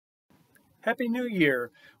Happy New Year.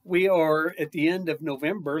 We are at the end of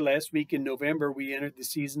November. Last week in November, we entered the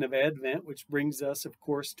season of Advent, which brings us, of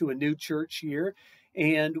course, to a new church year.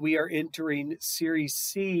 And we are entering Series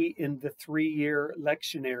C in the 3-year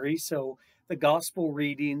lectionary. So the gospel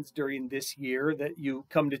readings during this year that you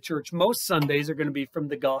come to church most Sundays are going to be from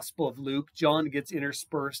the Gospel of Luke. John gets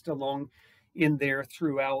interspersed along in there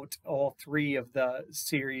throughout all three of the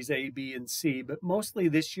series A, B, and C. But mostly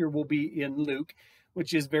this year will be in Luke,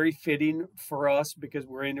 which is very fitting for us because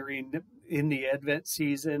we're entering in the Advent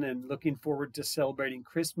season and looking forward to celebrating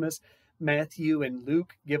Christmas. Matthew and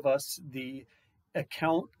Luke give us the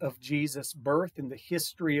account of Jesus' birth and the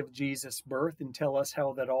history of Jesus' birth and tell us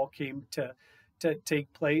how that all came to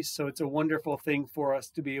take place. So it's a wonderful thing for us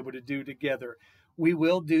to be able to do together. We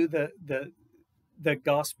will do the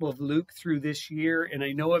Gospel of Luke through this year, and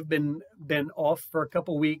I know I've been off for a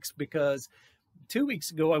couple weeks because 2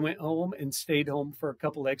 weeks ago, I went home and stayed home for a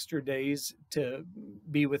couple extra days to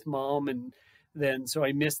be with Mom, and then so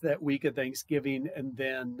I missed that week of Thanksgiving, and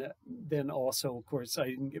then also, of course, I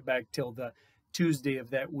didn't get back till the Tuesday of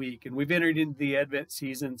that week. And we've entered into the Advent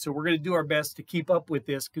season, so we're going to do our best to keep up with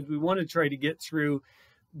this because we want to try to get through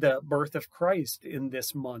the birth of Christ in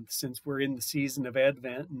this month, since we're in the season of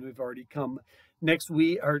Advent, and we've already come. Next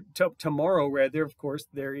week, or tomorrow rather, of course,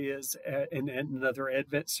 there is another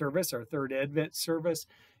Advent service. Our third Advent service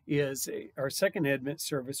our second Advent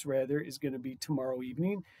service rather, is going to be tomorrow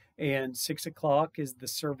evening. And 6 o'clock is the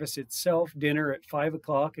service itself. Dinner at 5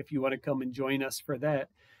 o'clock if you want to come and join us for that.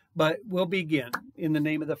 But we'll begin in the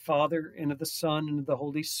name of the Father, and of the Son, and of the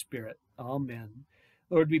Holy Spirit. Amen.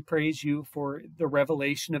 Lord, we praise you for the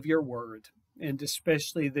revelation of your word, and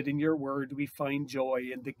especially that in your word we find joy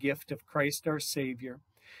in the gift of Christ our Savior.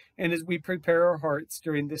 And as we prepare our hearts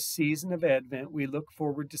during this season of Advent, we look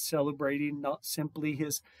forward to celebrating not simply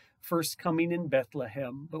his first coming in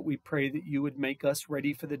Bethlehem, but we pray that you would make us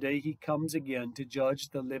ready for the day he comes again to judge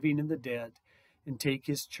the living and the dead and take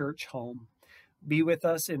his church home. Be with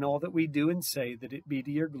us in all that we do and say, that it be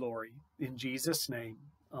to your glory. In Jesus' name,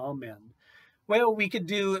 amen. Well, we could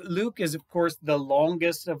do, Luke is, of course, the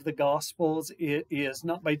longest of the Gospels. It is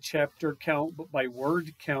not by chapter count, but by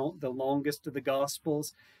word count, the longest of the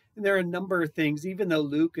Gospels. And there are a number of things, even though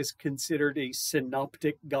Luke is considered a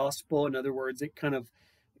synoptic gospel, in other words, it kind of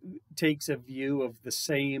takes a view of the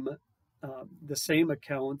same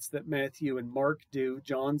accounts that Matthew and Mark do.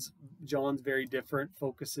 John's very different,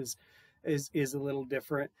 focuses is a little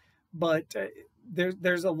different. But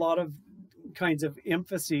there's a lot of kinds of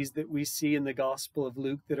emphases that we see in the Gospel of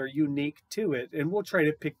Luke that are unique to it, and we'll try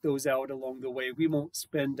to pick those out along the way. We won't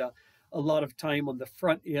spend a lot of time on the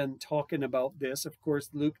front end talking about this. Of course,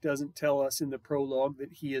 Luke doesn't tell us in the prologue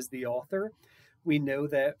that he is the author. We know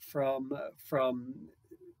that from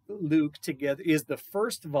Luke together is the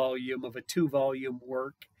first volume of a 2-volume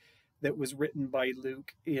work that was written by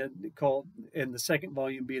Luke, and the second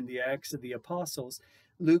volume being the Acts of the Apostles.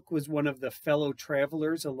 Luke was one of the fellow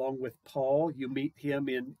travelers along with Paul. You meet him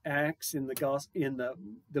in Acts, in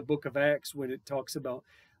the book of Acts, when it talks about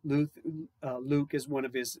Luke is one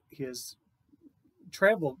of his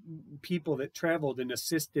travel people that traveled and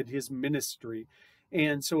assisted his ministry.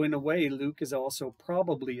 And so in a way, Luke is also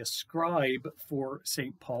probably a scribe for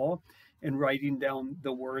St. Paul and writing down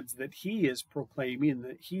the words that he is proclaiming,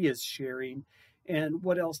 that he is sharing. And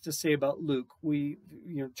what else to say about Luke?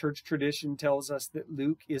 Church tradition tells us that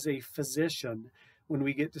Luke is a physician. When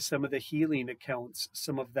we get to some of the healing accounts,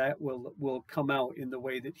 some of that will come out in the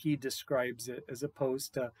way that he describes it, as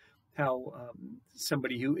opposed to how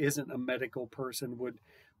somebody who isn't a medical person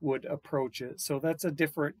would approach it. So that's a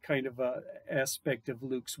different kind of aspect of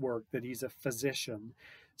Luke's work, that he's a physician.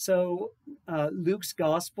 So Luke's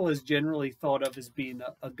gospel is generally thought of as being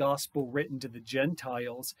a gospel written to the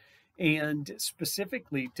Gentiles, and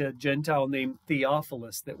specifically to a Gentile named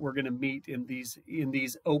Theophilus that we're going to meet in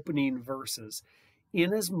these opening verses.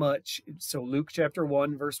 So Luke chapter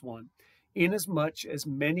 1, verse 1, inasmuch as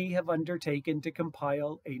many have undertaken to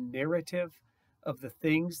compile a narrative of the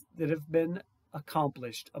things that have been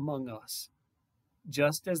accomplished among us,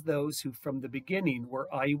 just as those who from the beginning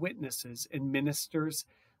were eyewitnesses and ministers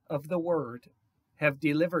of the word have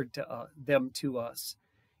delivered them to us.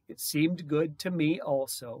 It seemed good to me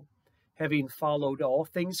also, having followed all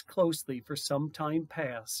things closely for some time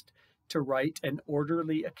past, to write an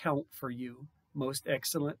orderly account for you, most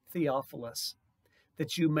excellent Theophilus,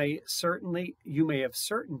 that you may have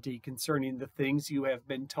certainty concerning the things you have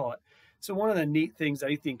been taught. So one of the neat things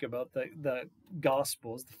I think about the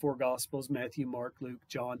Gospels, the 4 Gospels, Matthew, Mark, Luke,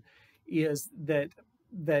 John, is that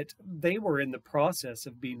they were in the process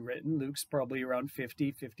of being written. Luke's probably around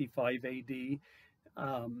 50, 55 AD.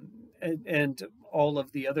 And all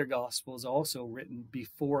of the other gospels also written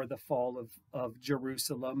before the fall of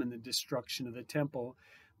Jerusalem and the destruction of the temple.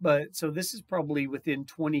 But so this is probably within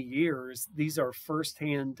 20 years. These are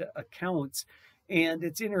firsthand accounts. And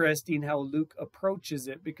it's interesting how Luke approaches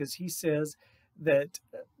it, because he says that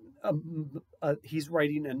he's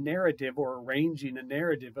writing a narrative, or arranging a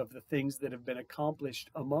narrative, of the things that have been accomplished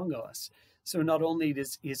among us. So not only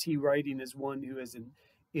is he writing as one who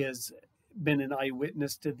is been an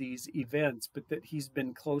eyewitness to these events, but that he's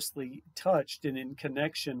been closely touched and in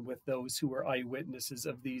connection with those who are eyewitnesses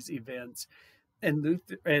of these events. And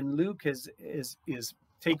Luke is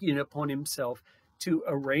taking it upon himself to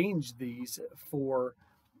arrange these for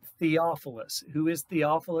Theophilus. Who is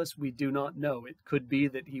Theophilus? We do not know. It could be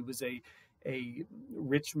that he was a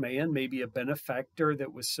rich man, maybe a benefactor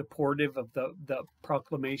that was supportive of the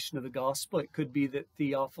proclamation of the gospel. It could be that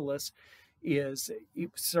Theophilus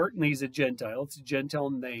certainly he's a Gentile. It's a Gentile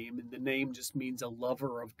name, and the name just means a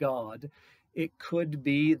lover of God. It could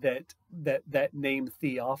be that name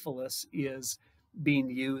Theophilus is being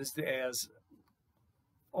used as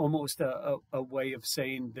almost a way of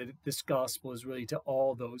saying that this gospel is really to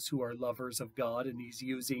all those who are lovers of God, and he's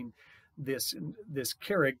using this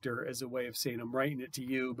character as a way of saying, I'm writing it to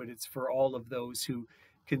you, but it's for all of those who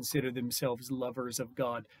consider themselves lovers of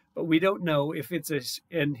God. But we don't know if it's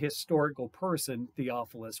an historical person,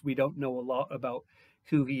 Theophilus. We don't know a lot about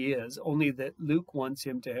who he is, only that Luke wants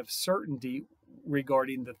him to have certainty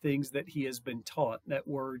regarding the things that he has been taught. That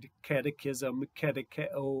word catechism,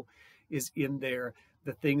 catecheo, is in there.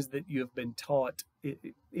 The things that you have been taught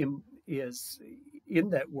is in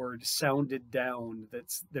that word, sounded down.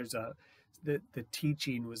 The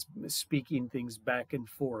teaching was speaking things back and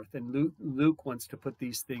forth, and Luke wants to put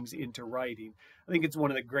these things into writing. I think it's one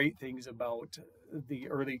of the great things about the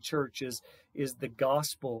early church is the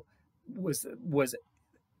gospel was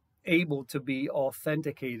able to be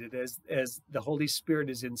authenticated as the Holy Spirit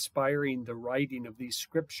is inspiring the writing of these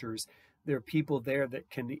scriptures. There are people there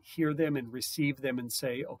that can hear them and receive them and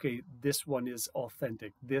say, okay, this one is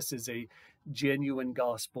authentic. This is a genuine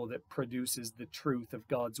gospel that produces the truth of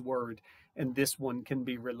God's word, and this one can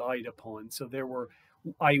be relied upon. So there were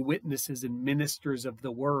eyewitnesses and ministers of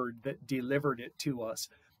the word that delivered it to us.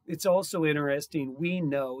 It's also interesting, we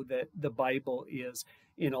know that the Bible is,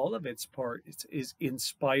 in all of its parts, is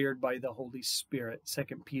inspired by the Holy Spirit. 2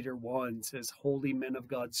 Peter 1 says, holy men of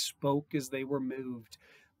God spoke as they were moved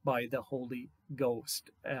by the Holy Ghost.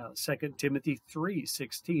 2 Timothy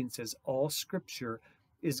 3:16 says, all scripture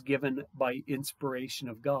is given by inspiration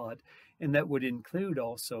of God. And that would include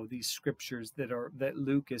also these scriptures that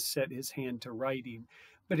Luke has set his hand to writing.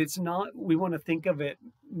 But it's not, we want to think of it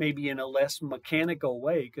maybe in a less mechanical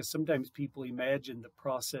way, because sometimes people imagine the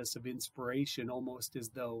process of inspiration almost as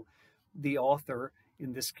though the author,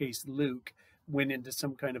 in this case Luke, went into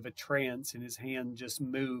some kind of a trance and his hand just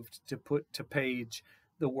moved to put to page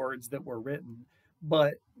the words that were written.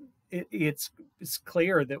 But it's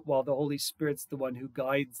clear that while the Holy Spirit's the one who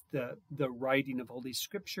guides the writing of Holy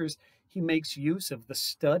Scriptures, he makes use of the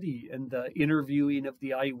study and the interviewing of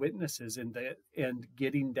the eyewitnesses and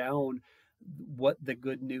getting down what the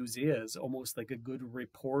good news is, almost like a good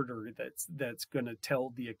reporter that's going to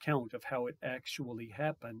tell the account of how it actually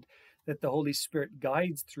happened. That the Holy Spirit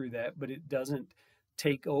guides through that, but it doesn't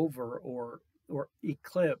take over or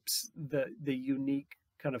eclipse the unique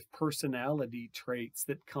kind of personality traits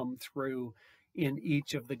that come through in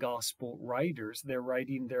each of the gospel writers. They're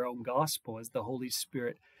writing their own gospel as the Holy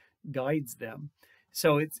Spirit guides them.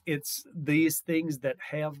 So it's these things that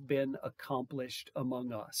have been accomplished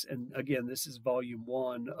among us. And again, this is volume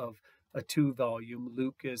 1 of a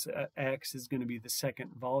 2-volume. Acts is going to be the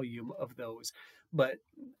second volume of those. But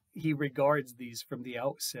he regards these from the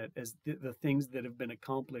outset as the things that have been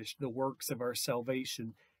accomplished, the works of our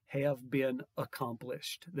salvation have been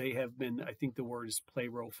accomplished. They have been, I think the word is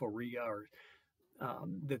plerothoria, or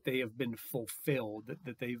that they have been fulfilled,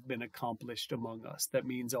 that they've been accomplished among us. That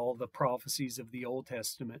means all the prophecies of the Old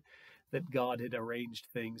Testament, that God had arranged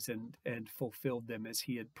things and fulfilled them as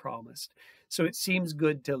he had promised. So it seems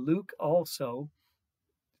good to Luke also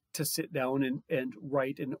to sit down and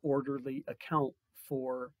write an orderly account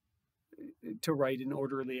for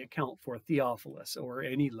Theophilus, or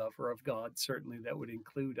any lover of God. Certainly that would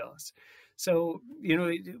include us. So,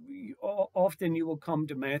 often you will come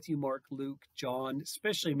to Matthew, Mark, Luke, John,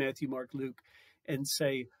 especially Matthew, Mark, Luke, and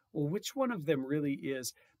say, well, which one of them really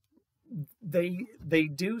is? They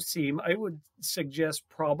do seem, I would suggest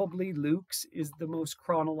probably Luke's is the most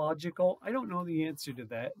chronological. I don't know the answer to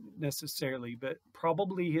that necessarily, but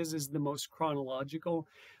probably his is the most chronological.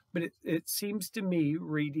 But it seems to me,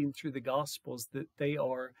 reading through the Gospels, that they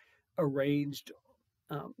are arranged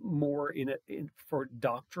more for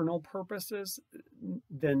doctrinal purposes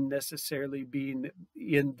than necessarily being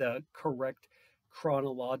in the correct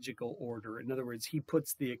chronological order. In other words, he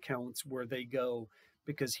puts the accounts where they go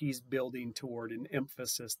because he's building toward an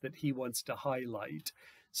emphasis that he wants to highlight.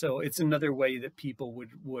 So it's another way that people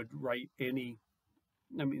would write any,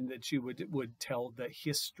 I mean, that you would tell the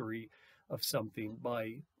history of something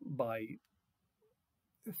by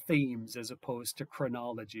themes as opposed to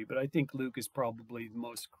chronology. But I think Luke is probably the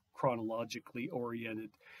most chronologically oriented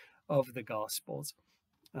of the Gospels.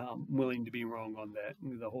 Willing to be wrong on that.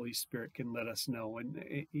 The Holy Spirit can let us know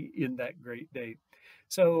in that great day.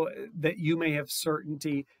 So that you may have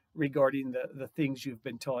certainty regarding the things you've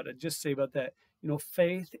been taught. I'd just say about that,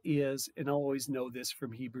 faith is, and I always know this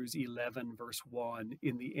from Hebrews 11, verse 1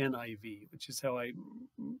 in the NIV, which is how I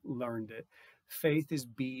learned it. Faith is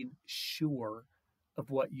being sure of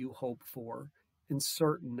what you hope for and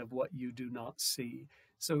certain of what you do not see.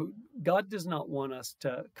 So God does not want us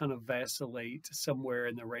to kind of vacillate somewhere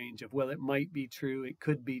in the range of, well, it might be true, it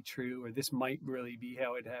could be true, or this might really be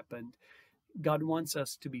how it happened. God wants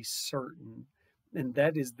us to be certain, and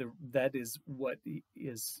that is what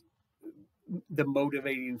is the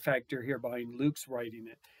motivating factor here behind Luke's writing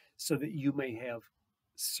it, so that you may have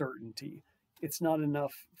certainty. It's not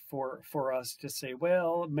enough for us to say,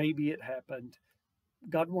 well, maybe it happened.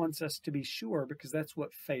 God wants us to be sure, because that's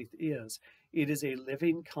what faith is. It is a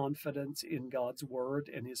living confidence in God's word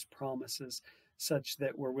and his promises, such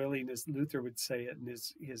that we're willing, as Luther would say it in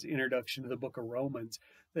his introduction to the book of Romans,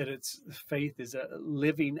 that faith is a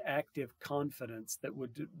living, active confidence that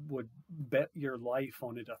would bet your life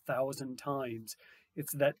on it 1,000 times.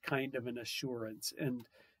 It's that kind of an assurance.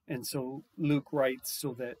 And so Luke writes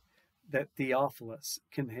so that Theophilus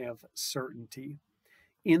can have certainty.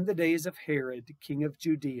 In the days of Herod, king of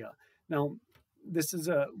Judea. Now, this is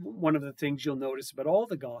one of the things you'll notice about all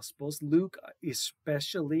the Gospels. Luke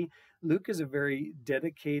especially. Luke is a very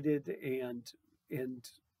dedicated and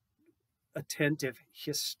attentive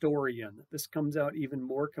historian. This comes out even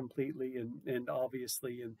more completely and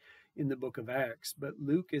obviously in the book of Acts. But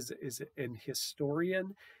Luke is an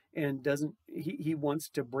historian, and he wants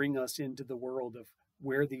to bring us into the world of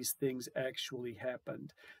where these things actually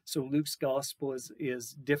happened. So Luke's gospel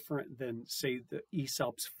is different than, say, the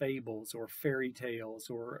Aesop's fables or fairy tales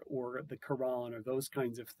or the Quran or those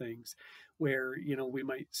kinds of things, where we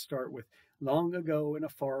might start with long ago in a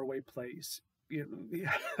faraway place.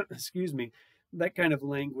 Excuse me. That kind of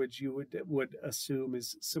language you would assume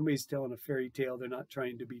is somebody's telling a fairy tale. They're not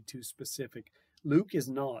trying to be too specific. Luke is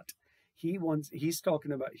not. He's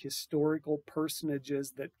talking about historical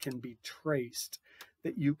personages that can be traced,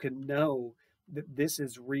 that you can know that this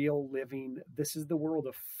is real living. This is the world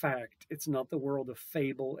of fact. It's not the world of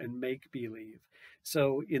fable and make-believe.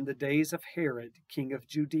 So in the days of Herod, king of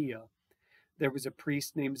Judea, there was a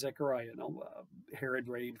priest named Zechariah. Now, Herod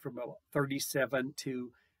reigned from about 37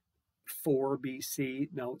 to 4 BC.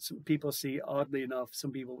 Now, some people see, oddly enough,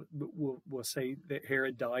 some people will say that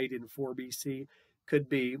Herod died in 4 BC. Could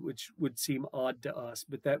be, which would seem odd to us,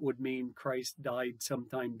 but that would mean Christ died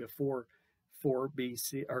sometime before 4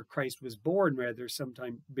 BC, or Christ was born rather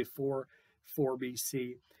sometime before 4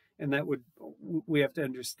 BC. And we have to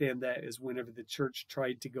understand that as whenever the church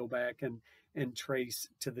tried to go back and trace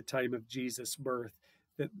to the time of Jesus' birth,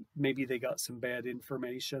 that maybe they got some bad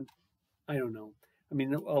information. I don't know. I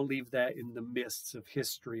mean, I'll leave that in the mists of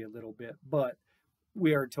history a little bit, but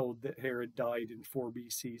we are told that Herod died in 4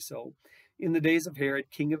 BC. So in the days of Herod,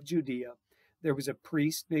 king of Judea, there was a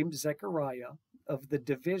priest named Zechariah of the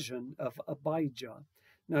division of Abijah.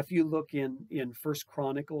 Now, if you look in 1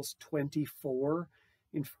 Chronicles 24,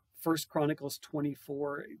 in 1 Chronicles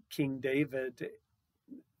 24, King David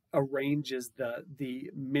arranges the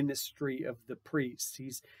ministry of the priests.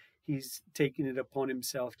 He's taken it upon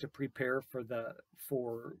himself to prepare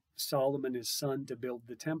for Solomon, his son, to build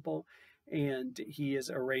the temple. And he is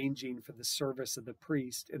arranging for the service of the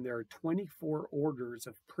priest. And there are 24 orders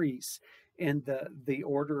of priests. And the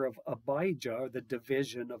order of Abijah, or the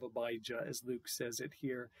division of Abijah, as Luke says it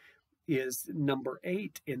here, is number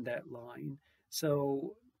 8 in that line.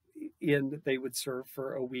 So they would serve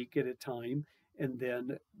for a week at a time, and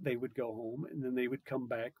then they would go home, and then they would come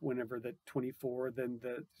back whenever the 24, then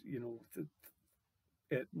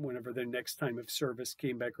whenever their next time of service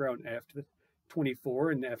came back around after the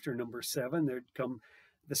 24, and after number 7, there'd come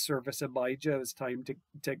the service of Abijah. It was time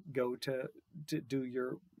to go to do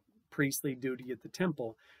your priestly duty at the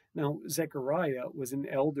temple. Now, Zechariah was an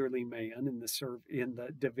elderly man in the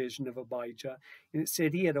division of Abijah, and it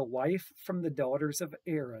said he had a wife from the daughters of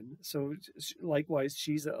Aaron. So likewise,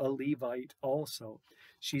 she's a Levite also.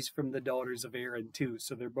 She's from the daughters of Aaron too.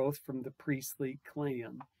 So they're both from the priestly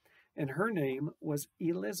clan. And her name was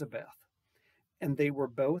Elizabeth. And they were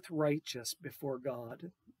both righteous before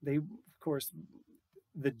God. They, of course,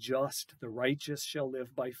 the just, the righteous shall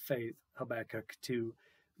live by faith, Habakkuk 2,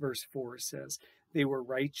 verse 4 says. They were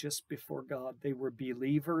righteous before God. They were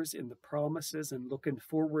believers in the promises and looking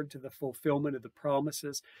forward to the fulfillment of the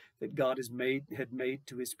promises that God had made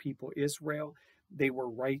to his people Israel. They were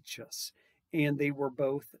righteous, and they were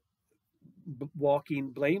both walking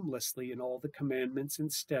blamelessly in all the commandments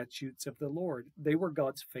and statutes of the Lord. They were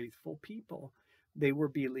God's faithful people. They were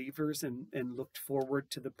believers and looked forward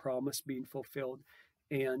to the promise being fulfilled,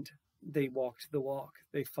 and they walked the walk.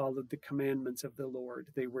 They followed the commandments of the Lord.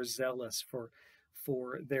 They were zealous for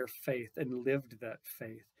their faith and lived that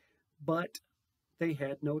faith. But they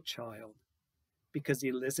had no child because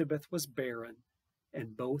Elizabeth was barren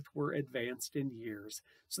and both were advanced in years.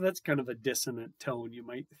 So that's kind of a dissonant tone you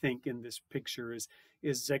might think in this picture. Is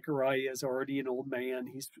Zechariah is already an old man.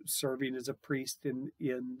 He's serving as a priest in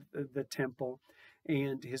the temple,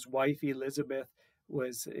 and his wife Elizabeth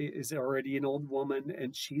is already an old woman,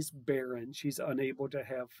 and she's barren. She's unable to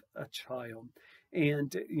have a child.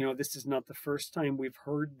 And this is not the first time we've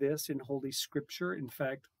heard this in Holy Scripture. In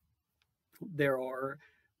fact, there are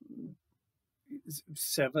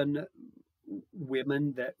 7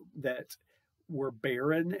 women that were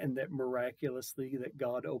barren and that miraculously that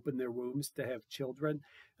God opened their wombs to have children.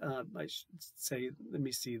 I should say, let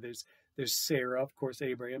me see, there's Sarah, of course,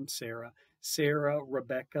 Abraham, Sarah,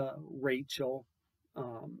 Rebecca, Rachel.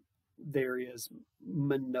 There is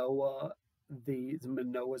Manoah,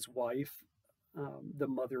 Manoah's wife, the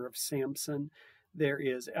mother of Samson. There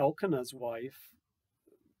is Elkanah's wife.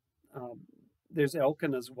 There's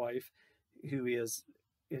Elkanah's wife, who is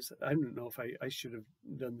I don't know if I should have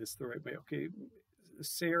done this the right way. Okay,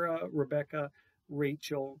 Sarah, Rebecca,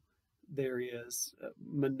 Rachel. There is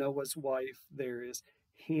Manoah's wife. There is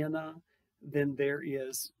Hannah. Then there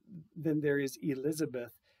is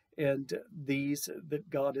Elizabeth. And these that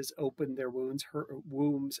God has opened their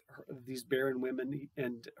wombs, these barren women,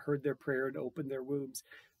 and heard their prayer and opened their wombs.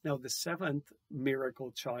 Now, the 7th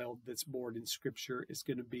miracle child that's born in Scripture is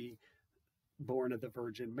going to be born of the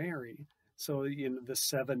Virgin Mary. So, the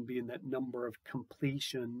 7 being that number of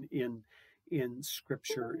completion in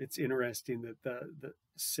Scripture. It's interesting that the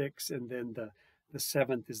 6 and then the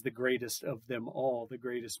 7th is the greatest of them all, the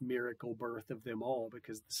greatest miracle birth of them all,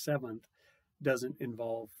 because the 7th doesn't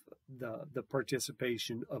involve the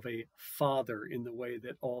participation of a father in the way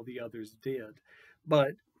that all the others did.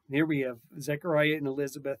 But here we have Zechariah and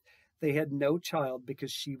Elizabeth. They had no child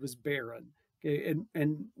because she was barren. Okay,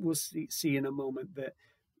 and we'll see in a moment that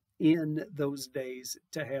in those days,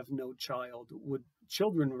 to have no child,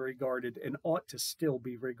 children were regarded and ought to still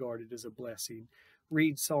be regarded as a blessing.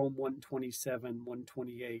 Read Psalm 127,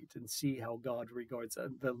 128, and see how God regards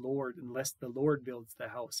the Lord. Unless the Lord builds the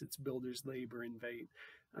house, its builders labor in vain.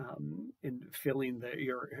 In filling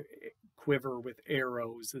your quiver with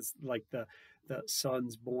arrows is like the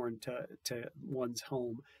sons born to one's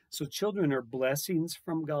home. So children are blessings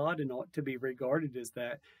from God and ought to be regarded as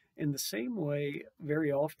that. In the same way,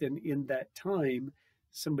 very often in that time,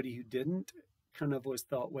 somebody who didn't kind of was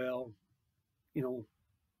thought, well,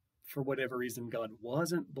 for whatever reason, God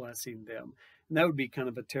wasn't blessing them. And that would be kind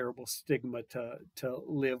of a terrible stigma to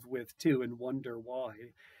live with too, and wonder why.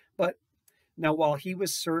 But now, while he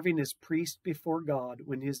was serving as priest before God,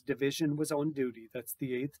 when his division was on duty, that's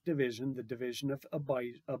the 8th division, the division of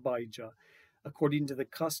Abijah, according to the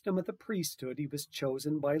custom of the priesthood, he was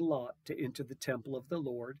chosen by lot to enter the temple of the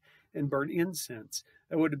Lord and burn incense.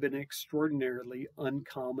 That would have been an extraordinarily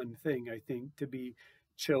uncommon thing, I think, to be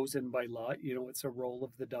chosen by lot. It's a roll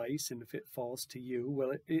of the dice, and if it falls to you,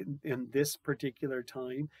 well, in this particular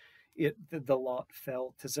time, the lot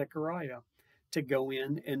fell to Zechariah to go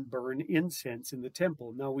in and burn incense in the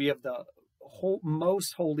temple. Now we have the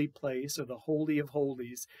most holy place, or the Holy of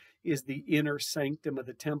Holies, is the inner sanctum of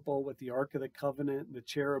the temple with the Ark of the Covenant and the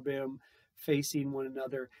cherubim facing one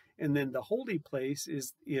another. And then the holy place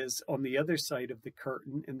is on the other side of the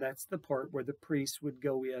curtain, and that's the part where the priests would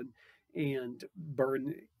go in and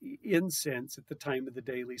burn incense at the time of the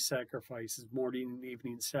daily sacrifices, morning and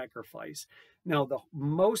evening sacrifice. Now, the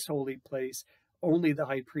most holy place, only the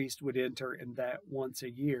high priest would enter, and that once a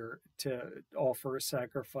year, to offer a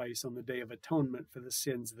sacrifice on the Day of Atonement for the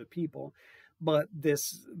sins of the people. But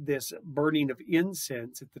this burning of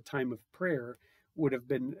incense at the time of prayer would have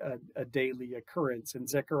been a daily occurrence. And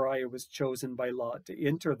Zechariah was chosen by Lot to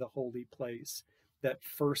enter the holy place, that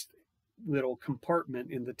first little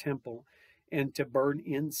compartment in the temple, and to burn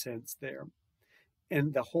incense there.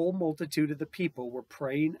 And the whole multitude of the people were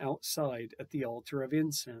praying outside at the altar of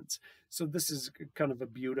incense. So this is kind of a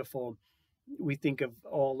beautiful, we think of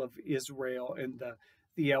all of Israel and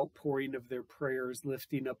the outpouring of their prayers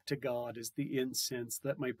lifting up to God as the incense.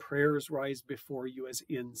 Let my prayers rise before you as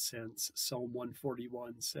incense, Psalm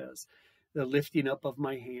 141 says. The lifting up of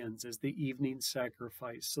my hands as the evening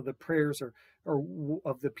sacrifice. So the prayers are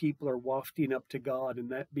of the people are wafting up to God, and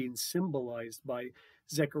that being symbolized by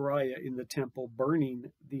Zechariah in the temple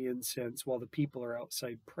burning the incense while the people are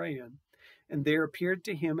outside praying. And there appeared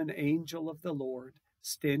to him an angel of the Lord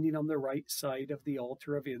standing on the right side of the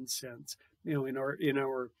altar of incense. You know, in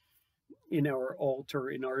our altar,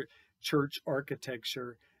 in our church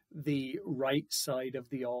architecture, the right side of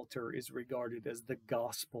the altar is regarded as the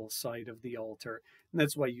gospel side of the altar. And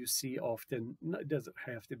that's why you see often, it doesn't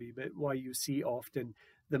have to be, but why you see often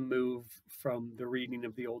the move from the reading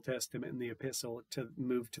of the Old Testament and the epistle to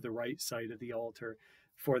move to the right side of the altar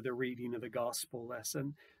for the reading of the gospel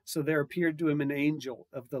lesson. So there appeared to him an angel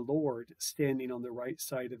of the Lord standing on the right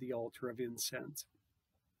side of the altar of incense.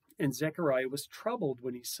 And Zechariah was troubled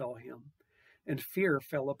when he saw him, and fear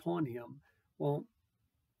fell upon him. Well,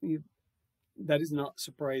 that is not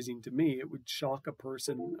surprising to me. It would shock a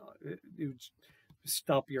person. It would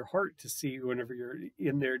stop your heart to see whenever you're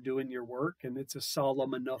in there doing your work, and it's a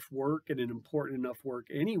solemn enough work and an important enough work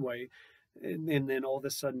anyway. And then all of a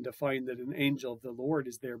sudden to find that an angel of the Lord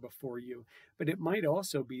is there before you. But it might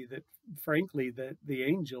also be that, frankly, that the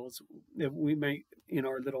angels, that we might, in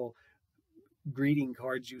our little greeting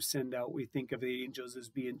cards you send out, we think of the angels as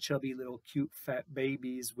being chubby little cute fat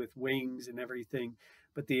babies with wings and everything.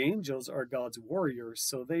 But the angels are God's warriors,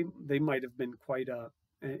 so they might have been quite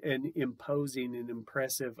an imposing and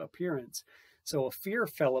impressive appearance. So a fear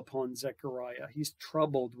fell upon Zechariah. He's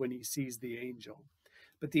troubled when he sees the angel.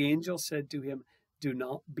 But the angel said to him, do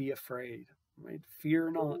not be afraid, right?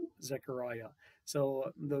 Fear not, Zechariah.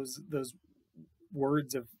 So those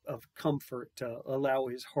words of comfort to allow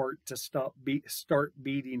his heart to start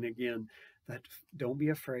beating again, that don't be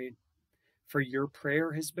afraid, for your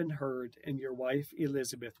prayer has been heard, and your wife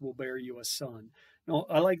Elizabeth will bear you a son. Now,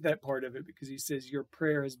 I like that part of it because he says your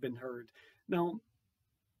prayer has been heard. Now,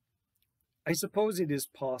 I suppose it is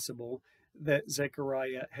possible that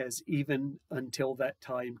Zechariah has, even until that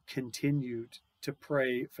time, continued to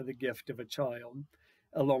pray for the gift of a child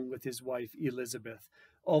along with his wife Elizabeth.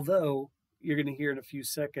 Although you're going to hear in a few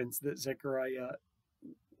seconds that Zechariah,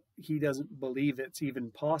 he doesn't believe it's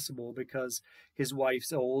even possible because his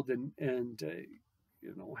wife's old and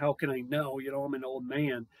you know, how can I know? You know, I'm an old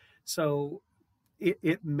man. So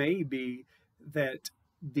it may be that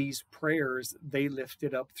these prayers they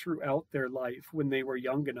lifted up throughout their life when they were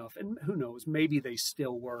young enough, and who knows, maybe they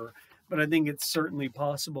still were, but I think it's certainly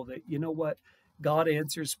possible that, you know what, God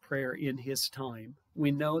answers prayer in his time.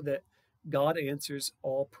 We know that God answers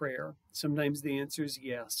all prayer. Sometimes the answer is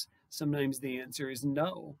yes, sometimes the answer is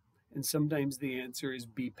no, and sometimes the answer is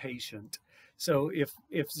be patient. So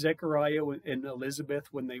if Zechariah and Elizabeth,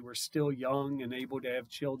 when they were still young and able to have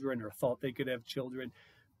children or thought they could have children,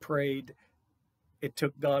 prayed, it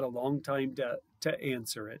took God a long time to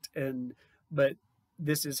answer it. But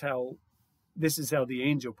this is how the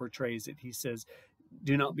angel portrays it. He says,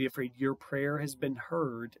 do not be afraid. Your prayer has been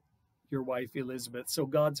heard, your wife Elizabeth. So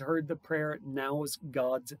God's heard the prayer. Now is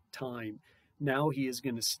God's time. Now he is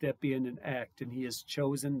going to step in and act, and he has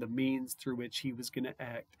chosen the means through which he was going to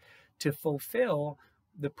act to fulfill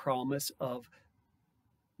the promise of,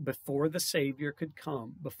 before the Savior could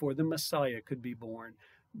come, before the Messiah could be born,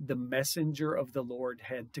 the messenger of the Lord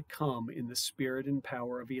had to come in the spirit and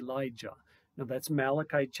power of Elijah. Now that's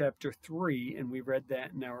Malachi chapter 3, and we read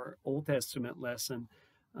that in our Old Testament lesson.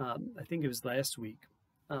 I think it was last week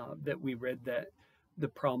that we read that the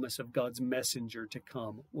promise of God's messenger to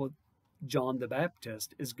come. Well, John the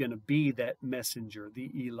Baptist is going to be that messenger,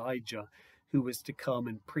 the Elijah, who was to come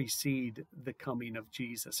and precede the coming of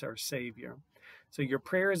Jesus, our Savior. So your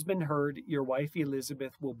prayer has been heard. Your wife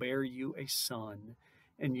Elizabeth will bear you a son,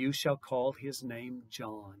 and you shall call his name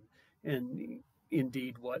John. And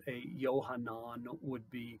indeed, what a Yohanan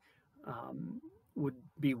would be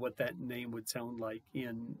what that name would sound like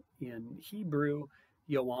in Hebrew.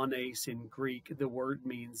 Ioannes in Greek, the word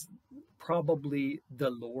means probably the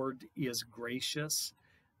Lord is gracious,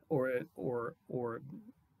 or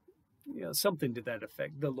you know, something to that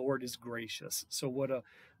effect. The Lord is gracious. So what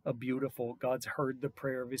a beautiful, God's heard the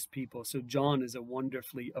prayer of his people. So John is a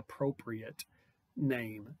wonderfully appropriate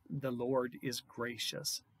name. The Lord is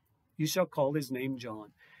gracious. You shall call his name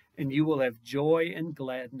John, and you will have joy and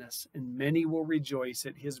gladness, and many will rejoice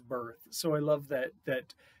at his birth. So I love that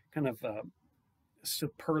kind of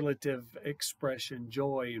superlative expression,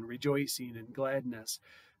 joy and rejoicing and gladness,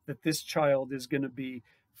 that this child is going to be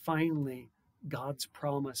finally, God's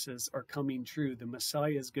promises are coming true. The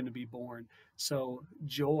Messiah is going to be born. So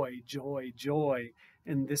joy, joy, joy.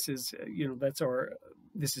 And this is,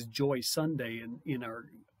 this is Joy Sunday in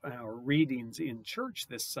our readings in church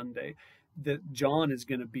this Sunday, that John is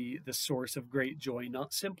going to be the source of great joy,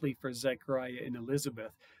 not simply for Zechariah and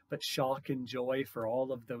Elizabeth, but shock and joy for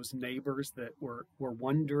all of those neighbors that were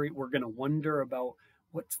wondering, we're going to wonder about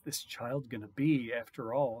what's this child going to be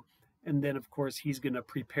after all. And then, of course, he's going to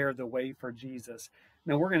prepare the way for Jesus.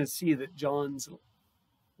 Now, we're going to see that John's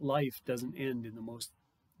life doesn't end in the most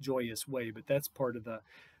joyous way, but that's part of the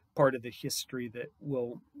history that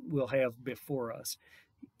we'll have before us.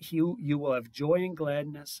 You will have joy and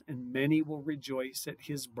gladness, and many will rejoice at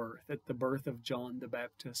his birth, at the birth of John the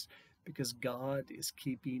Baptist, because God is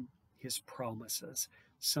keeping his promises.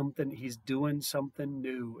 He's doing something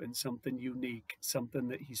new and something unique, something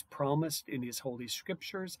that he's promised in his holy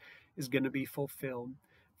scriptures is going to be fulfilled.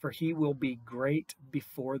 For he will be great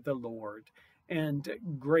before the Lord, and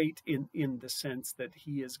great in the sense that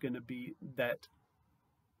he is going to be that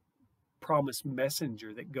promised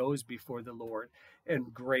messenger that goes before the Lord,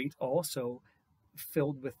 and great also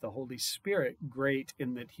filled with the Holy Spirit, great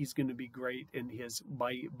in that he's going to be great in his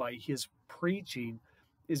by his preaching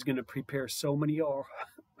is going to prepare so many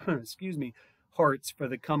hearts for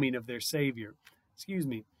the coming of their Savior.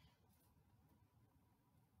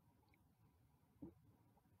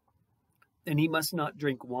 And he must not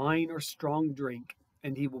drink wine or strong drink,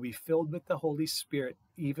 and he will be filled with the Holy Spirit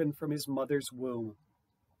even from his mother's womb.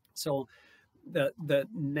 So the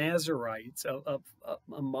Nazarites,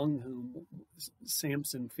 among whom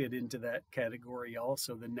Samson fit into that category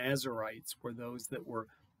also, the Nazarites were those that were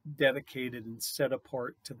dedicated and set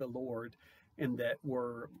apart to the Lord, and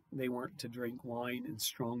they weren't to drink wine and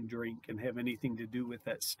strong drink and have anything to do with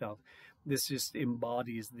that stuff. This just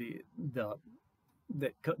embodies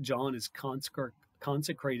that John is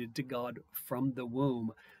consecrated to God from the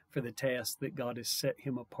womb for the task that God has set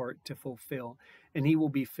him apart to fulfill. And he will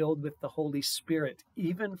be filled with the Holy Spirit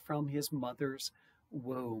even from his mother's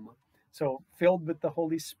womb. So filled with the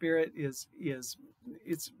Holy Spirit is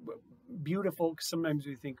it's beautiful. Sometimes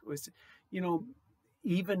we think,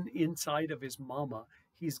 even inside of his mama,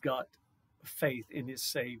 he's got faith in his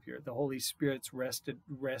Savior. The Holy Spirit's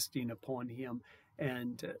resting upon him.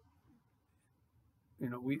 And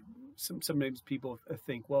sometimes people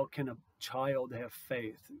think, well, can a child have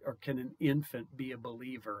faith, or can an infant be a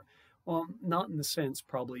believer? Well, not in the sense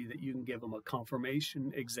probably that you can give them a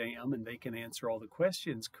confirmation exam and they can answer all the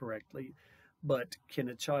questions correctly, but can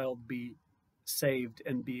a child be saved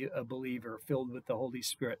and be a believer filled with the Holy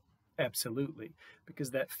Spirit? Absolutely, because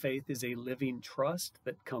that faith is a living trust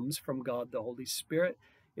that comes from God the Holy Spirit.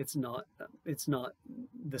 It's not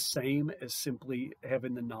the same as simply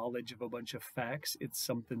having the knowledge of a bunch of facts. It's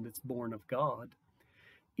something that's born of God.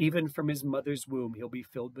 Even from his mother's womb, he'll be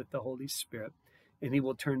filled with the Holy Spirit, and he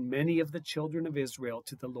will turn many of the children of Israel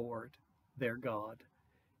to the Lord, their God.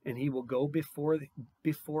 And he will go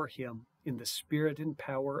before him in the spirit and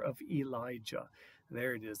power of Elijah.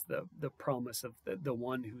 There it is, the promise of the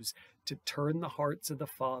one who's to turn the hearts of the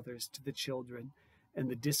fathers to the children, and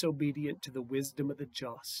the disobedient to the wisdom of the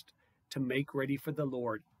just, to make ready for the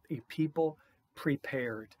Lord a people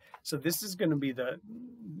prepared. So this is going to be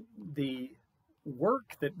the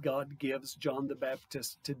work that God gives John the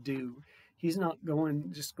Baptist to do. He's not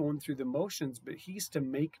just going through the motions, but he's to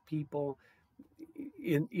make people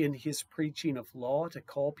in his preaching of law, to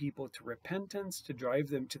call people to repentance, to drive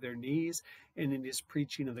them to their knees, and in his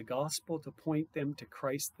preaching of the gospel, to point them to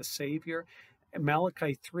Christ the Savior. And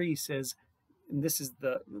Malachi 3 says, and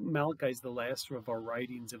Malachi is the last of our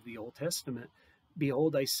writings of the Old Testament.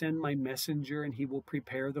 Behold, I send my messenger, and he will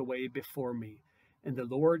prepare the way before me. And the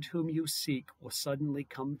Lord whom you seek will suddenly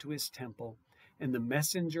come to his temple. And the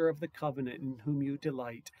messenger of the covenant in whom you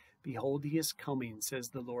delight, behold, he is coming, says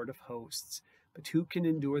the Lord of hosts. But who can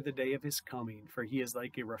endure the day of his coming? For he is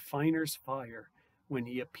like a refiner's fire when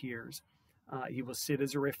he appears. He will sit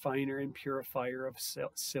as a refiner and purifier of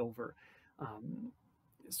silver.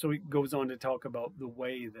 So he goes on to talk about the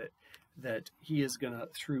way that he is going to,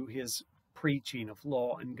 through his preaching of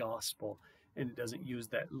law and gospel, and it doesn't use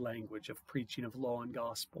that language of preaching of law and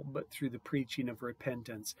gospel, but through the preaching of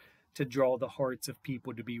repentance, to draw the hearts of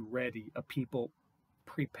people to be ready, a people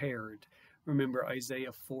prepared. Remember,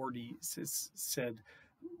 Isaiah 40 said,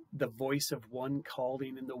 the voice of one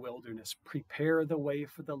calling in the wilderness, prepare the way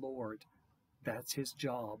for the Lord. That's his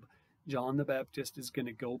job. John the Baptist is going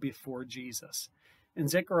to go before Jesus. And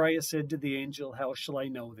Zechariah said to the angel, how shall I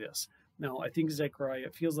know this? Now, I think Zechariah,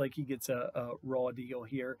 it feels like he gets a raw deal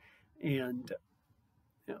here. And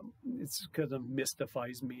it's kind of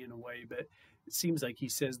mystifies me in a way, but it seems like he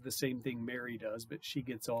says the same thing Mary does, but she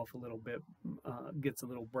gets off a little bit, gets a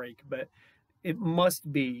little break. But it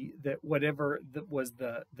must be that whatever that was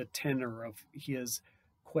the tenor of his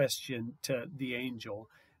question to the angel,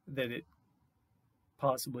 that it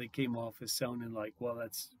possibly came off as sounding like, well,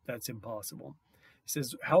 that's impossible. He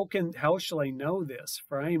says, how shall I know this?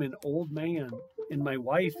 For I am an old man, and my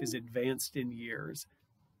wife is advanced in years.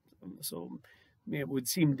 So it would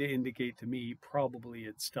seem to indicate to me probably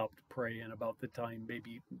had stopped praying about the time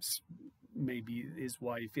maybe his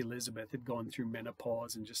wife Elizabeth had gone through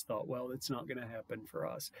menopause and just thought, well, it's not going to happen for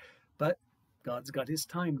us. But God's got his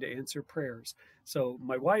time to answer prayers. So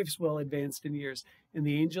my wife's well advanced in years. And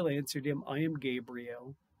the angel answered him, I am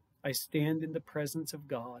Gabriel. I stand in the presence of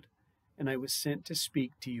God, and I was sent to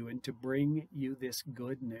speak to you and to bring you this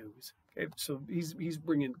good news. Okay, so he's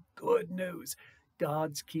bringing good news.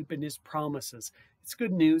 God's keeping his promises. It's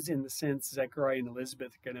good news in the sense Zechariah and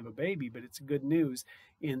Elizabeth are going to have a baby, but it's good news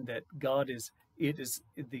in that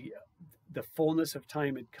the fullness of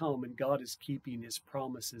time had come, and God is keeping his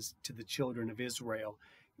promises to the children of Israel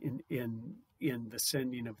in the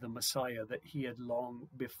sending of the Messiah that he had long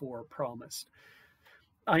before promised.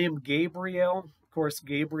 I am Gabriel. Of course,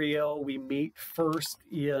 Gabriel we meet first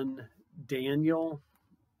in Daniel.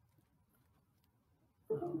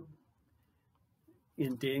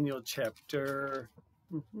 In Daniel chapter,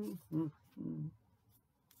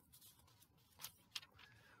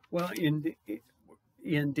 well,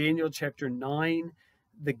 in Daniel chapter 9,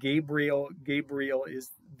 the Gabriel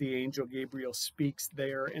is the angel. Gabriel speaks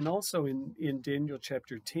there, and also in Daniel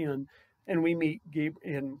chapter 10, and we meet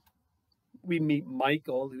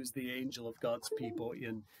Michael, who's the angel of God's people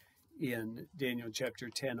in Daniel chapter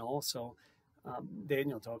 10 also.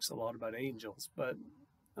 Daniel talks a lot about angels, but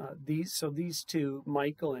these two,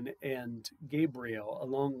 Michael and Gabriel,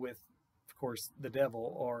 along with, of course, the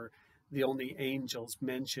devil, are the only angels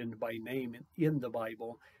mentioned by name in the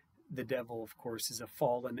Bible. The devil, of course, is a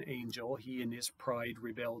fallen angel. He in his pride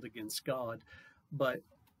rebelled against God. But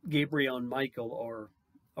Gabriel and Michael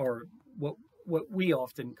are what we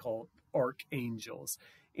often call archangels.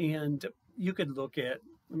 And you could look at,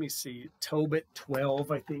 let me see, Tobit 12,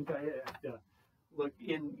 I think I have to look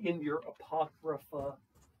in your Apocrypha.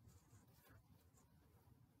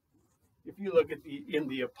 If you look at in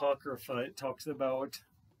the Apocrypha, it talks about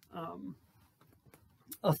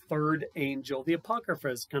a third angel. The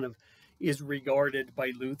Apocrypha is regarded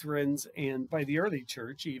by Lutherans and by the early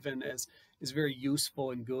church even as very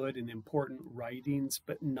useful and good and important writings,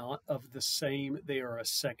 but not of the same. They are a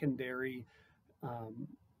secondary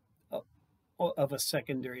of a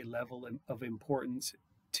secondary level of importance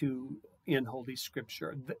in Holy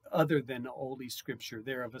Scripture. Other than Holy Scripture,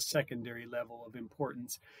 they're of a secondary level of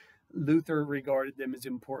importance. Luther regarded them as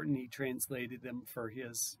important. He translated them for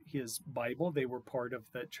his Bible. They were part of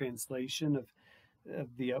the translation of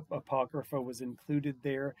the Apocrypha was included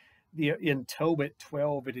there. In Tobit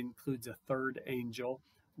 12, it includes a third angel,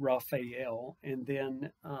 Raphael, and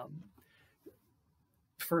then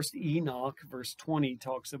First Enoch, verse 20,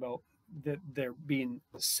 talks about that there being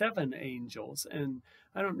 7 angels, and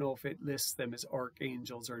I don't know if it lists them as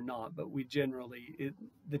archangels or not, but we generally,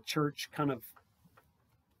 the church kind of,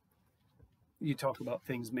 you talk about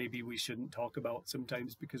things maybe we shouldn't talk about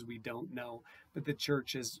sometimes because we don't know, but the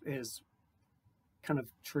church has kind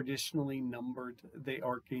of traditionally numbered the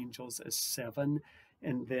archangels as 7,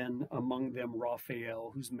 and then among them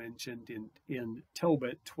Raphael, who's mentioned in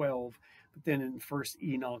Tobit 12, but then in First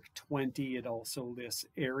Enoch 20 it also lists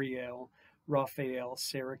Ariel, Raphael,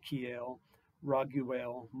 Serachiel,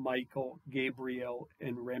 Raguel, Michael, Gabriel,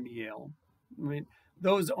 and Remiel. I mean,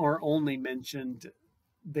 those are only mentioned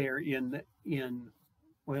there in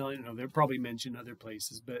well, they're probably mentioned other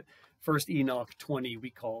places, but First Enoch 20 we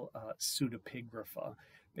call pseudepigrapha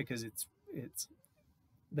because it's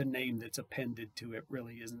the name that's appended to it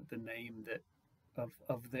really isn't the name that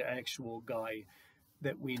of the actual guy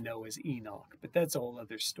that we know as Enoch, but that's a whole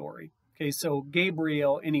other story. Okay, so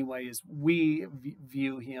Gabriel, anyway, is we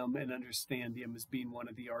view him and understand him as being one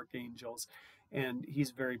of the archangels, and he's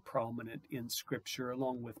very prominent in Scripture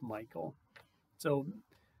along with Michael. So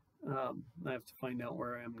I have to find out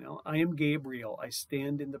where I am now. I am Gabriel. I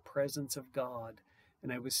stand in the presence of God,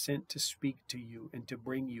 and I was sent to speak to you and to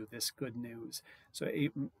bring you this good news. So,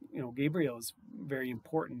 Gabriel is very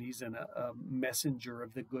important. He's a messenger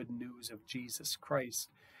of the good news of Jesus Christ.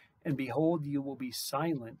 And behold, you will be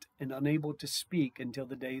silent and unable to speak until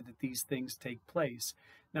the day that these things take place.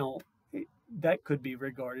 Now, that could be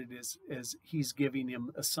regarded as he's giving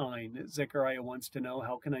him a sign. Zechariah wants to know,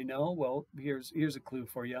 how can I know? Well, here's a clue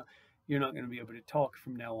for you. You're not going to be able to talk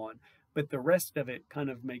from now on. But the rest of it kind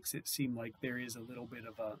of makes it seem like there is a little bit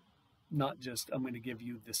of a, not just I'm going to give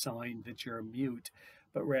you the sign that you're mute,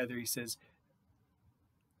 but rather he says,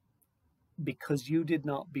 because you did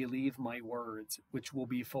not believe my words, which will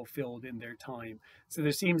be fulfilled in their time. So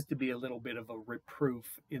there seems to be a little bit of a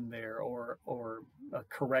reproof in there, or a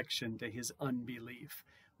correction to his unbelief,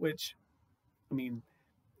 which, I mean,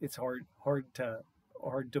 it's hard to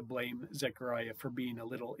blame Zechariah for being a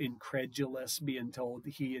little incredulous, being told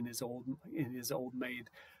he and his old maid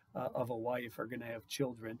of a wife are going to have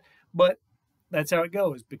children. But that's how it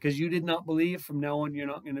goes. Because you did not believe, from now on you're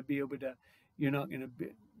not going to be able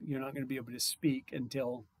to speak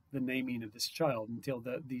until the naming of this child, until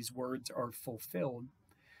these words are fulfilled.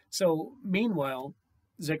 So meanwhile,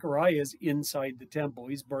 Zechariah is inside the temple.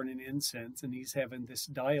 He's burning incense and he's having this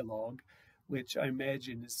dialogue, which I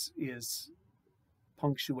imagine is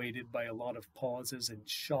punctuated by a lot of pauses and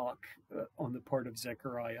shock on the part of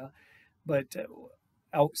Zechariah. But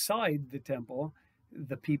outside the temple,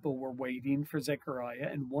 the people were waiting for Zechariah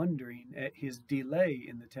and wondering at his delay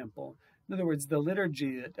in the temple. In other words, the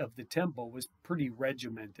liturgy of the temple was pretty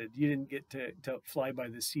regimented. You didn't get to fly by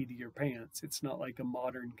the seat of your pants. It's not like a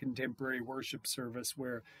modern contemporary worship service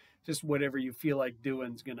where just whatever you feel like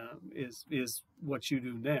doing is what you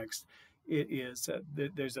do next. It is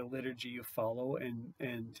there's a liturgy you follow,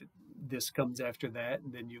 and this comes after that,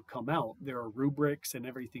 and then you come out. There are rubrics and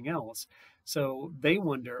everything else. So they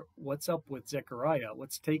wonder, what's up with Zechariah?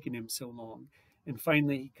 What's taking him so long? And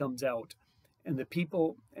finally he comes out. And the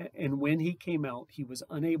people, and when he came out, he was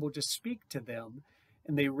unable to speak to them,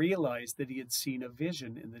 and they realized that he had seen a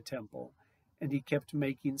vision in the temple, and he kept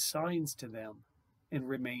making signs to them and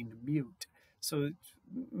remained mute. So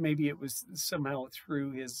maybe it was somehow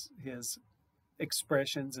through his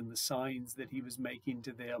expressions and the signs that he was making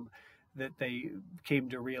to them that they came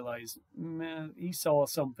to realize, he saw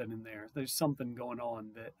something in there. There's something going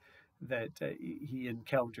on that he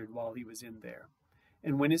encountered while he was in there.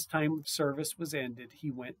 And when his time of service was ended, he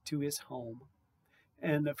went to his home.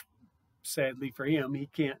 And sadly for him, he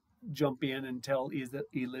can't jump in and tell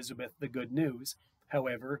Elizabeth the good news.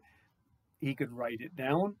 However, he could write it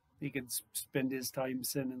down. He could spend his time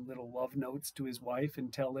sending little love notes to his wife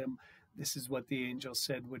and tell him this is what the angel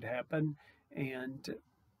said would happen. And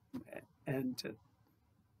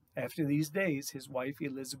after these days, his wife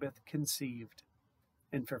Elizabeth conceived.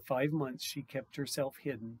 And for 5 months she kept herself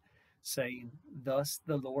hidden, saying, thus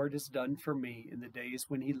the Lord has done for me in the days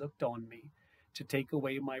when he looked on me, to take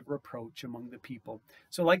away my reproach among the people.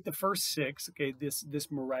 So like the first 6, okay, this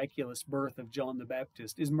miraculous birth of John the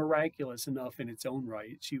Baptist is miraculous enough in its own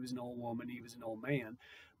right. She was an old woman, he was an old man,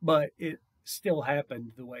 but it still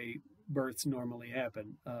happened the way births normally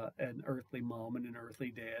happen. An earthly mom and an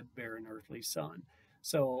earthly dad bear an earthly son.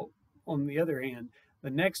 So on the other hand, the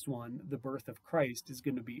next one, the birth of Christ, is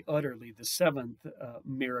going to be utterly, the 7th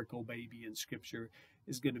miracle baby in Scripture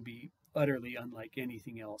is going to be utterly unlike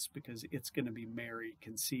anything else, because it's going to be Mary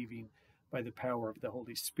conceiving by the power of the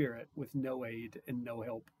Holy Spirit with no aid and no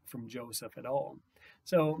help from Joseph at all.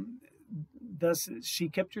 So thus she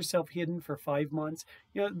kept herself hidden for 5 months.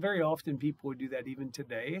 Very often people would do that even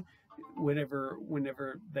today, whenever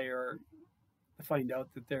they find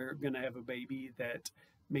out that they're going to have a baby, that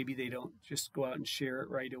maybe they don't just go out and share it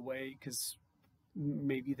right away because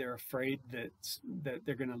maybe they're afraid that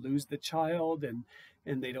they're going to lose the child, and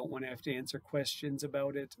they don't want to have to answer questions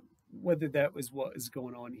about it, whether that was what is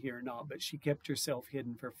going on here or not. But she kept herself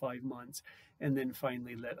hidden for 5 months and then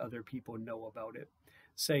finally let other people know about it,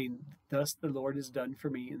 saying, thus the Lord has done for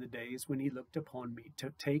me in the days when he looked upon me,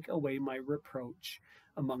 to take away my reproach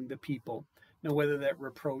among the people. Now, whether that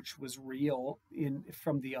reproach was real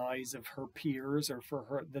from the eyes of her peers, or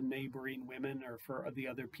for the neighboring women, or for the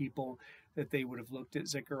other people, that they would have looked at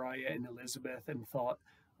Zechariah and Elizabeth and thought,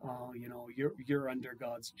 oh, you're under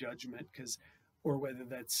God's judgment, or whether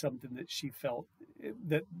that's something that she felt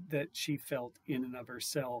that she felt in and of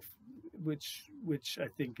herself, which I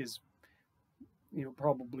think is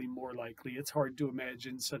probably more likely. It's hard to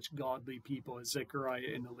imagine such godly people as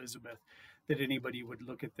Zechariah and Elizabeth, that anybody would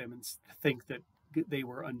look at them and think that they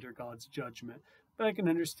were under God's judgment. But I can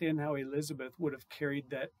understand how Elizabeth would have carried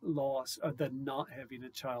that loss of the not having a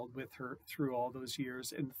child with her through all those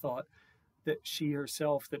years and thought, that she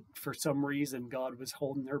herself, that for some reason God was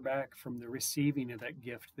holding her back from the receiving of that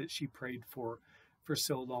gift that she prayed for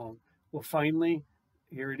so long. Well, finally,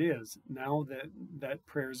 here it is. Now that that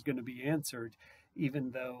prayer is going to be answered,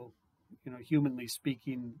 even though, humanly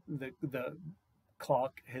speaking, the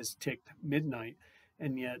clock has ticked midnight,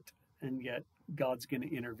 and yet God's going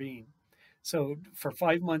to intervene. So for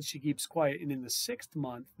 5 months she keeps quiet, and in the 6th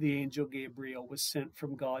month the angel Gabriel was sent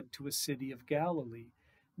from God to a city of Galilee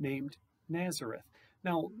named Nazareth.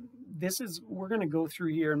 Now, we're going to go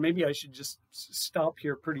through here, and maybe I should just stop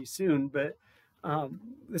here pretty soon, but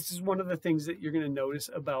this is one of the things that you're going to notice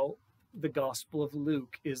about the Gospel of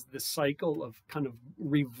Luke is the cycle of kind of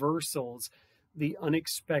reversals, the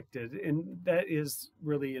unexpected, and that is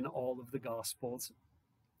really in all of the Gospels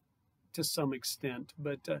to some extent,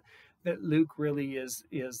 but that Luke really is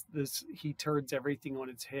this. He turns everything on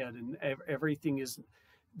its head, and everything is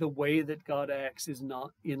the way that God acts is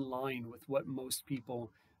not in line with what most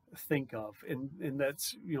people think of, and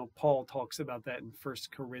that's Paul talks about that in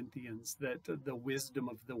First Corinthians, that the wisdom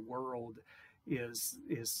of the world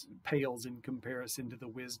is pales in comparison to the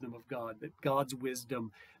wisdom of God, that God's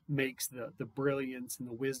wisdom makes the brilliance and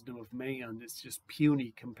the wisdom of man, it's just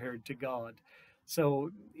puny compared to God.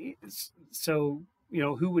 So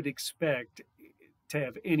who would expect to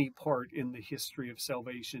have any part in the history of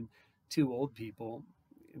salvation? Two old people,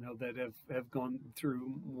 that have gone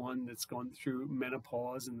through, one that's gone through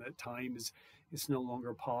menopause, and that time is no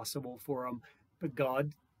longer possible for them. But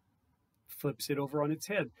God flips it over on its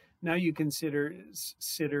head. Now you consider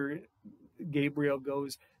Gabriel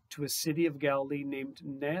goes to a city of Galilee named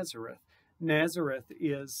Nazareth. Nazareth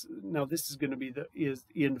is, now this is going to be is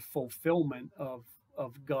in fulfillment of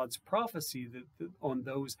God's prophecy that on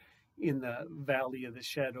those in the valley of the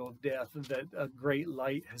shadow of death, that a great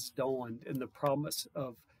light has dawned, and the promise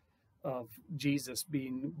of Jesus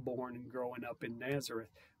being born and growing up in Nazareth.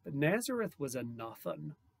 But Nazareth was a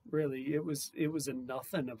nothing, really. It was a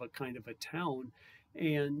nothing of a kind of a town,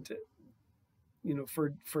 and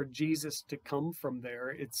for Jesus to come from there,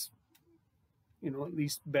 it's at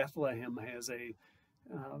least Bethlehem has a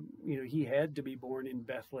he had to be born in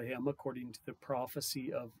Bethlehem according to the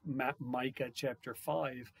prophecy of Micah chapter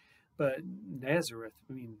 5. But Nazareth,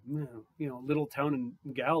 little town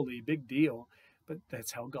in Galilee, big deal. But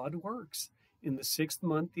that's how God works. In the 6th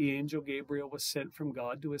month, the angel Gabriel was sent from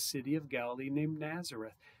God to a city of Galilee named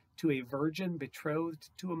Nazareth, to a virgin betrothed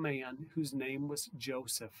to a man whose name was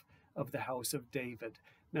Joseph, of the house of David.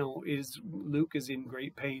 Now, Luke is in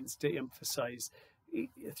great pains to emphasize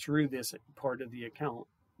through this part of the account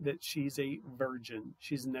that she's a virgin.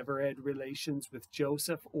 She's never had relations with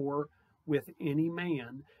Joseph or with any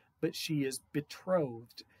man, but she is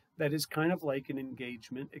betrothed. That is kind of like an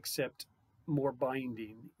engagement, except more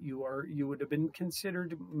binding. You would have been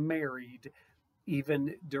considered married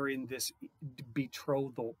even during this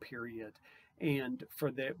betrothal period. And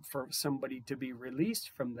for somebody to be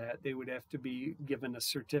released from that, they would have to be given a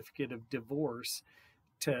certificate of divorce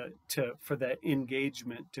for that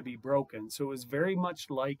engagement to be broken. So it was very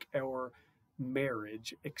much like our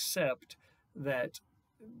marriage, except that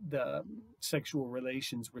the sexual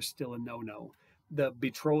relations were still a no-no. The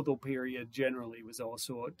betrothal period generally was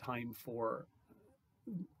also a time for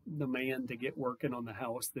the man to get working on the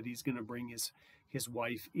house that he's going to bring his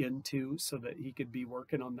wife into, so that he could be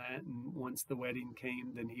working on that. And once the wedding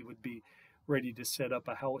came, then he would be ready to set up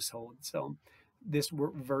a household. So this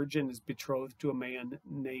virgin is betrothed to a man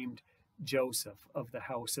named Joseph, of the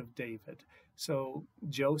house of David. So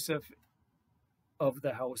Joseph of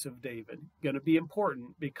the house of David, going to be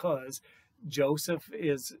important, because Joseph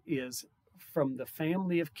is from the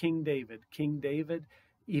family of King David. King David,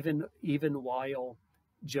 even while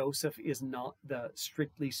Joseph is not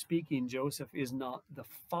strictly speaking, Joseph is not the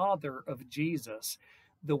father of Jesus.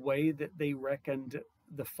 The way that they reckoned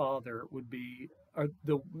the father would be, or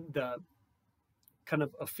the kind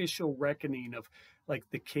of official reckoning of, like,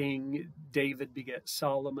 the king David beget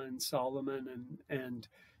Solomon and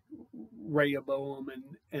Rehoboam,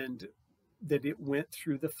 and that it went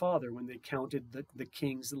through the father when they counted the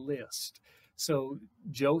king's list. So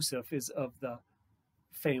Joseph is of the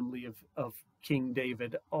family of King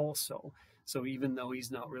David also. So even though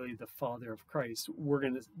he's not really the father of Christ, we're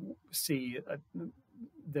going to see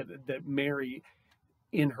that Mary,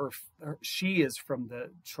 she is from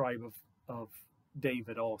the tribe of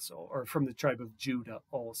David also, or from the tribe of Judah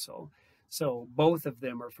also. So both of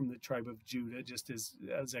them are from the tribe of Judah, just as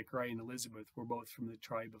Zechariah and Elizabeth were both from the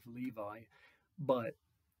tribe of Levi. But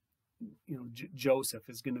Joseph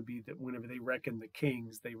is going to be that whenever they reckon the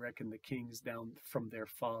kings down from their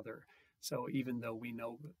father. So even though we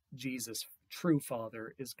know Jesus true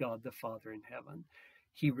Father is God the Father in heaven.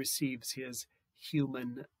 He receives his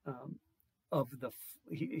human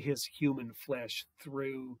his human flesh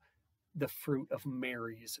through the fruit of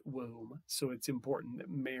Mary's womb. So it's important that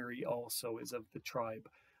Mary also is of the tribe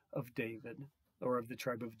of David, or of the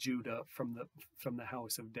tribe of Judah, from the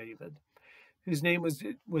house of David, whose name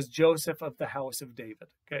was Joseph of the house of David.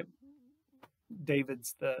 Okay,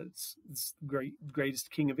 David's the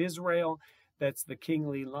greatest king of Israel. That's the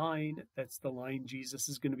kingly line. That's the line Jesus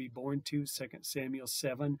is going to be born to. 2 Samuel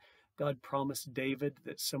 7. God promised David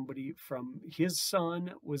that somebody from his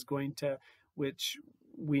son was going to, which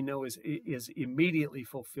we know is immediately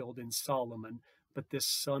fulfilled in Solomon. But this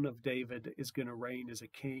son of David is going to reign as a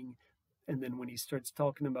king. And then when he starts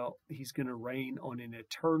talking about he's going to reign on an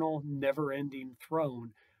eternal, never-ending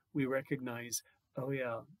throne, we recognize, oh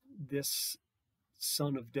yeah, this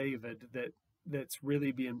son of David that's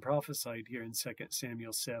really being prophesied here in 2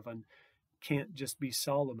 Samuel 7 can't just be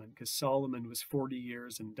Solomon, because Solomon was 40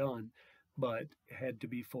 years and done, but had to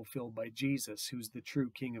be fulfilled by Jesus, who's the true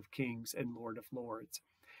King of Kings and Lord of Lords.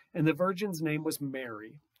 And the virgin's name was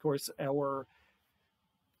Mary. Of course, our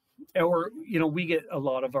we get a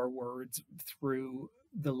lot of our words through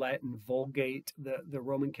the Latin Vulgate. The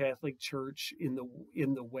Roman Catholic Church in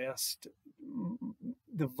the West,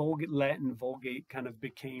 the Latin Vulgate kind of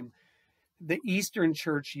became, the Eastern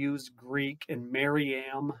Church used Greek, and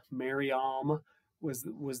Mariam was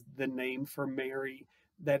the name for Mary.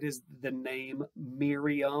 That is the name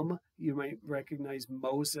Miriam. You might recognize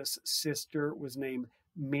Moses' sister was named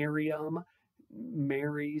Miriam.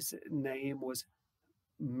 Mary's name was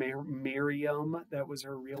Miriam. That was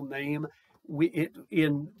her real name.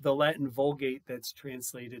 In the Latin Vulgate, that's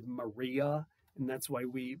translated Maria, and that's why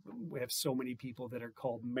we have so many people that are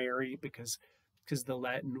called Mary, because the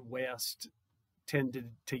Latin West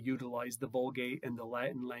tended to utilize the Vulgate and the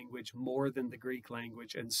Latin language more than the Greek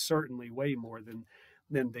language, and certainly way more than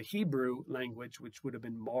the Hebrew language, which would have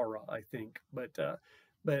been Mara, I think.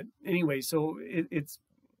 But anyway, so it's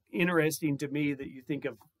interesting to me that you think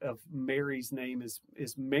of Mary's name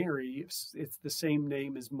is Mary. It's the same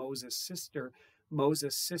name as Moses' sister.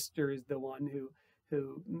 Moses' sister is the one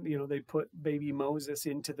who they put baby Moses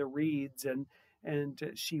into the reeds, and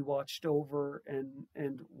she watched over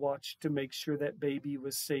and watched to make sure that baby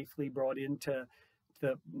was safely brought into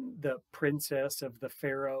the princess of the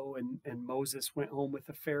Pharaoh, and Moses went home with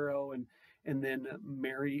the Pharaoh, and then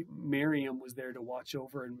Miriam was there to watch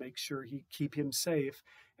over and make sure he keep him safe,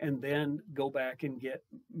 and then go back and get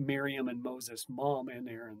Miriam and Moses' mom and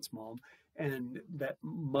Aaron's mom, and that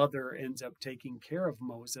mother ends up taking care of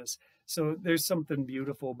Moses. So there's something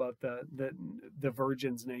beautiful about the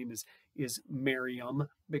virgin's name is Miriam,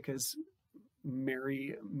 because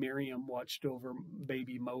Miriam watched over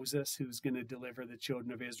baby Moses, who's going to deliver the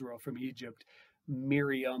children of Israel from Egypt.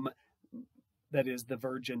 Miriam, that is the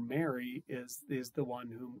Virgin Mary, is the one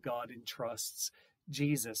whom God entrusts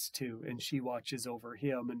Jesus to, and she watches over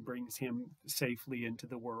him and brings him safely into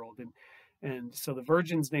the world. And so the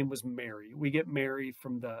virgin's name was Mary. We get Mary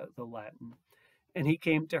from the Latin. And he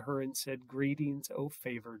came to her and said, "Greetings, O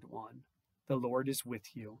favored one, the Lord is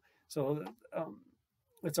with you." So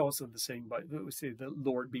it's also the same, but we say the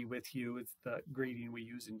Lord be with you. It's the greeting we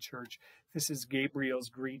use in church. This is Gabriel's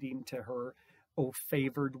greeting to her. O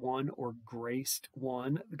favored one, or graced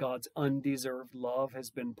one, God's undeserved love has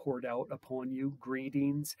been poured out upon you.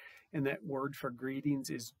 Greetings. And that word for greetings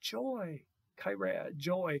is joy. Kaira,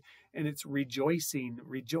 joy. And it's rejoicing,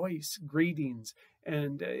 rejoice, greetings.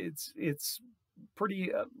 And it's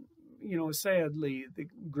pretty, sadly, the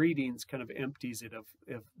greetings kind of empties it of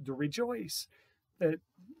the rejoice.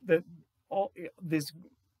 That all this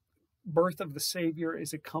birth of the Savior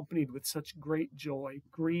is accompanied with such great joy.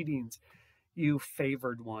 Greetings, you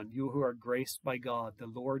favored one, you who are graced by God, the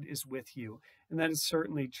Lord is with you. And that is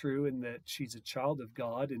certainly true in that she's a child of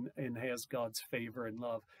God and has God's favor and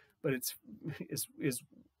love. But it's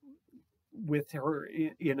with her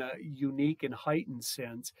in a unique and heightened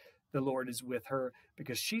sense. The Lord is with her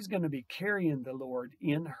because she's going to be carrying the Lord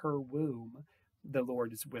in her womb. The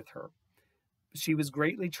Lord is with her. She was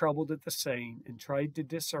greatly troubled at the saying and tried to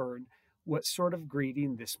discern what sort of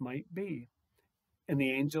greeting this might be. And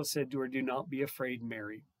the angel said to her, "Do not be afraid,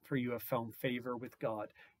 Mary, for you have found favor with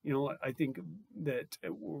God." I think that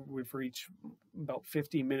we've reached about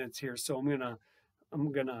 50 minutes here, so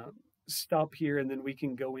I'm gonna stop here, and then we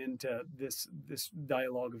can go into this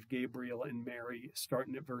dialogue of Gabriel and Mary,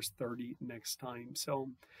 starting at verse 30 next time.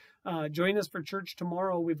 So join us for church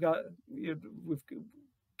tomorrow. We've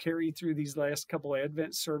carried through these last couple of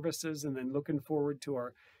Advent services, and then looking forward to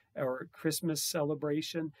our Christmas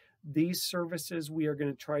celebration. These services, we are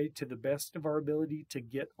going to try to the best of our ability to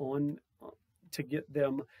get on, to get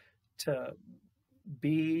them to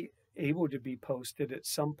be able to be posted at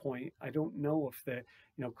some point. I don't know if the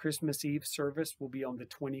Christmas Eve service will be on the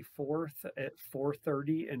 24th at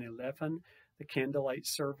 4:30 and 11, the candlelight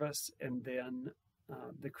service, and then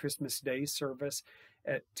the Christmas Day service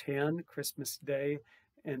at 10, Christmas Day,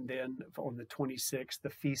 and then on the 26th, the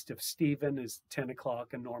Feast of Stephen is 10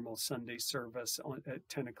 o'clock, a normal Sunday service at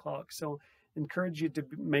 10 o'clock. So encourage you to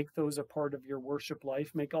make those a part of your worship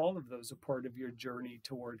life. Make all of those a part of your journey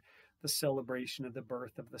toward the celebration of the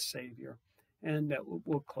birth of the Savior. And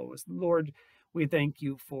we'll close. Lord, we thank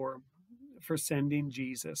you for sending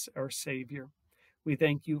Jesus, our Savior. We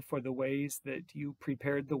thank you for the ways that you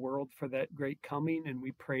prepared the world for that great coming, and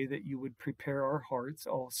we pray that you would prepare our hearts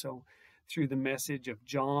also through the message of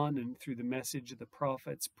John and through the message of the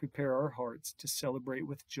prophets. Prepare our hearts to celebrate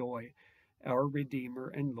with joy our Redeemer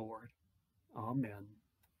and Lord. Amen.